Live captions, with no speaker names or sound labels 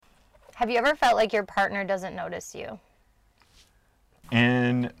Have you ever felt like your partner doesn't notice you?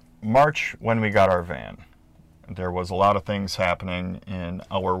 In March, when we got our van, there was a lot of things happening in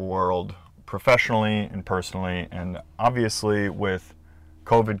our world, professionally and personally, and obviously with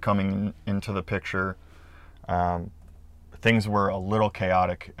COVID coming into the picture, things were a little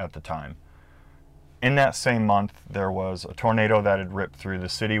chaotic at the time. In that same month, there was a tornado that had ripped through the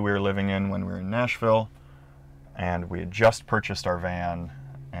city we were living in when we were in Nashville, and we had just purchased our van,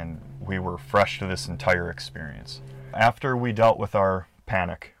 and we were fresh to this entire experience. After we dealt with our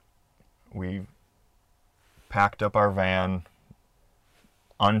panic, we packed up our van,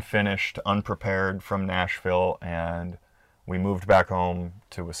 unfinished, unprepared, from Nashville, and we moved back home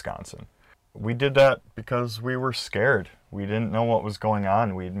to Wisconsin. We did that because we were scared. We didn't know what was going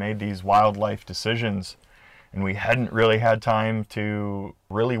on. We had made these wild life decisions, and we hadn't really had time to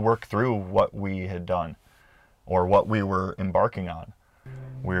really work through what we had done or what we were embarking on.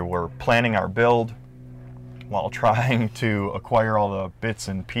 We were planning our build while trying to acquire all the bits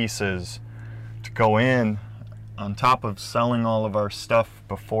and pieces to go in, on top of selling all of our stuff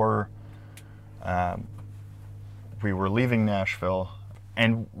before we were leaving Nashville.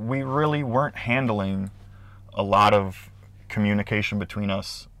 And we really weren't handling a lot of communication between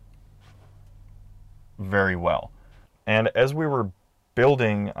us very well. And as we were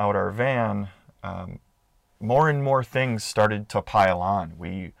building out our van, more and more things started to pile on.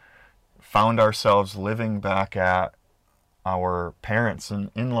 We found ourselves living back at our parents'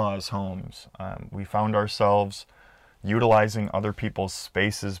 and in-laws' homes. We found ourselves utilizing other people's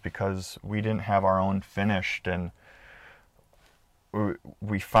spaces because we didn't have our own finished, and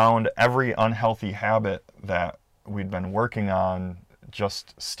we found every unhealthy habit that we'd been working on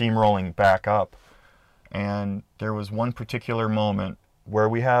just steamrolling back up. And there was one particular moment where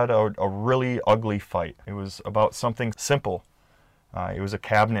we had a really ugly fight. It was about something simple. It was a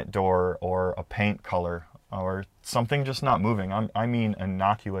cabinet door or a paint color or something just not moving. I mean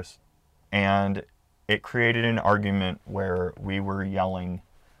innocuous. And it created an argument where we were yelling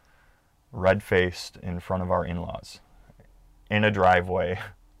red-faced in front of our in-laws in a driveway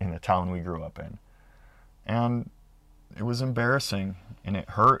in the town we grew up in. And it was embarrassing, and it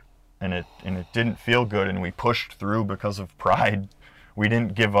hurt, and it didn't feel good, and we pushed through because of pride. We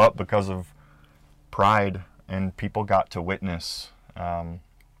didn't give up because of pride, and people got to witness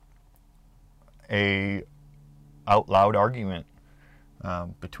a out loud argument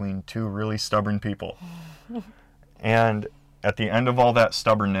between two really stubborn people. And at the end of all that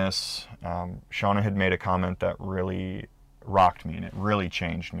stubbornness, Shauna had made a comment that really rocked me, and it really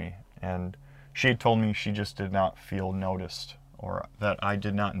changed me. And she had told me she just did not feel noticed, or that I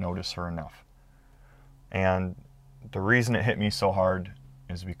did not notice her enough. And the reason it hit me so hard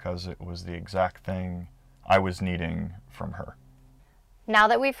is because it was the exact thing I was needing from her. Now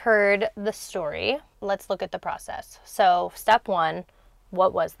that we've heard the story, let's look at the process. So, step one,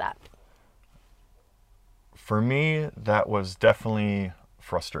 what was that? For me, that was definitely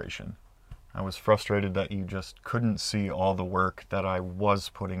frustration. I was frustrated that you just couldn't see all the work that I was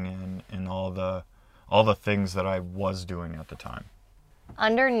putting in and all the things that I was doing at the time.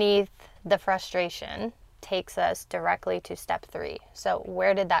 Underneath the frustration takes us directly to step three. So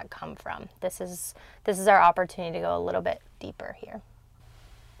where did that come from? This is our opportunity to go a little bit deeper here.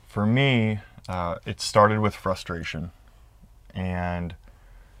 For me, it started with frustration, and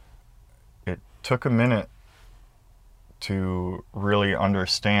it took a minute to really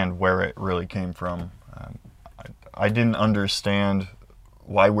understand where it really came from. I didn't understand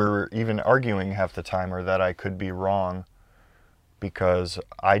why we were even arguing half the time, or that I could be wrong, because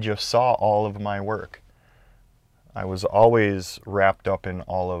I just saw all of my work. I was always wrapped up in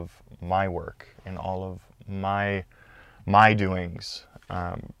all of my work and all of my doings.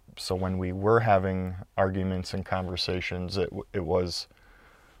 So when we were having arguments and conversations, it was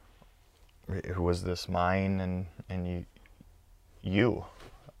this mine and you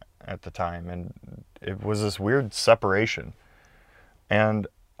at the time, and it was this weird separation. And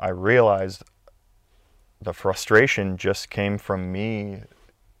I realized the frustration just came from me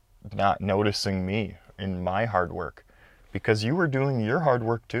not noticing me in my hard work, because you were doing your hard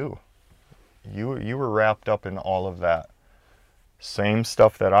work too. You were wrapped up in all of that same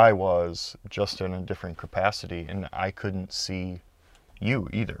stuff that I was, just in a different capacity, and I couldn't see you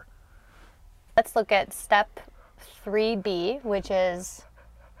either. Let's look at step 3B, which is,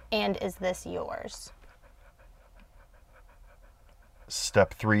 and is this yours?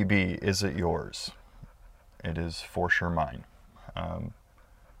 Step 3B, is it yours? It is for sure mine.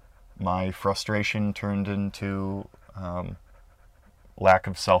 My frustration turned into lack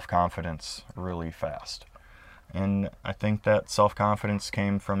of self-confidence really fast. And I think that self-confidence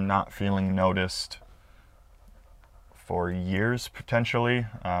came from not feeling noticed for years, potentially.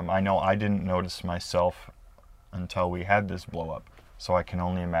 I know I didn't notice myself until we had this blow up, so I can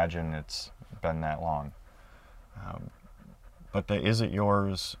only imagine it's been that long. But the Is It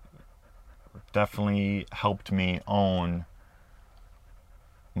Yours definitely helped me own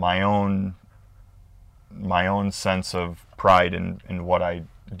my own sense of pride in what I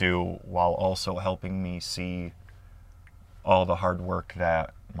do, while also helping me see all the hard work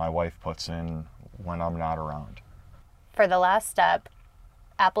that my wife puts in when I'm not around. For the last step,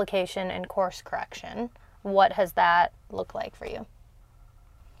 application and course correction, what has that looked like for you?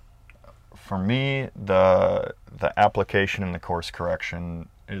 For me, the application and the course correction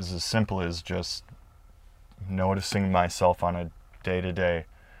is as simple as just noticing myself on a day-to-day,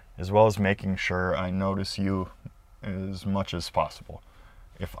 as well as making sure I notice you as much as possible.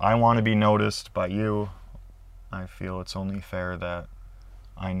 If I want to be noticed by you, I feel it's only fair that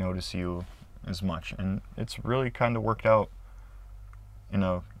I notice you as much. And it's really kind of worked out in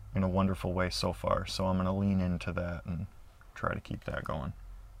a wonderful way so far. So I'm going to lean into that and try to keep that going.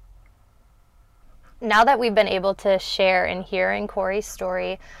 Now that we've been able to share and hear in Corey's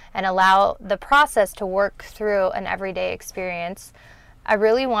story and allow the process to work through an everyday experience, I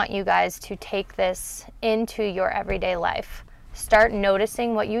really want you guys to take this into your everyday life. Start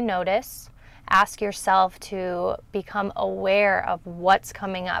noticing what you notice. Ask yourself to become aware of what's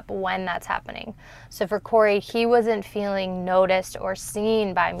coming up when that's happening. So for Corey, he wasn't feeling noticed or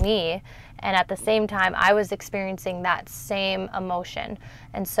seen by me, and at the same time, I was experiencing that same emotion.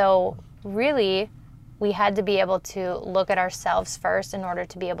 And so really, we had to be able to look at ourselves first in order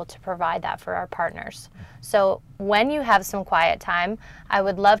to be able to provide that for our partners. So when you have some quiet time, I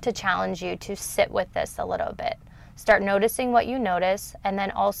would love to challenge you to sit with this a little bit. Start noticing what you notice, and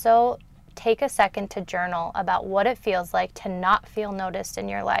then also take a second to journal about what it feels like to not feel noticed in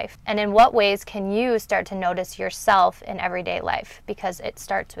your life. And in what ways can you start to notice yourself in everyday life? Because it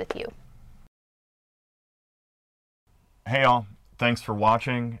starts with you. Hey y'all, thanks for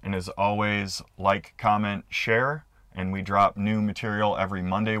watching, and as always, like, comment, share, and we drop new material every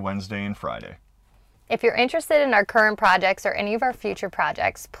Monday, Wednesday, and Friday. If you're interested in our current projects or any of our future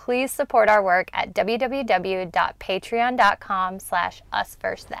projects, please support our work at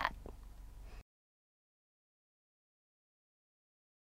www.patreon.com/usversathat.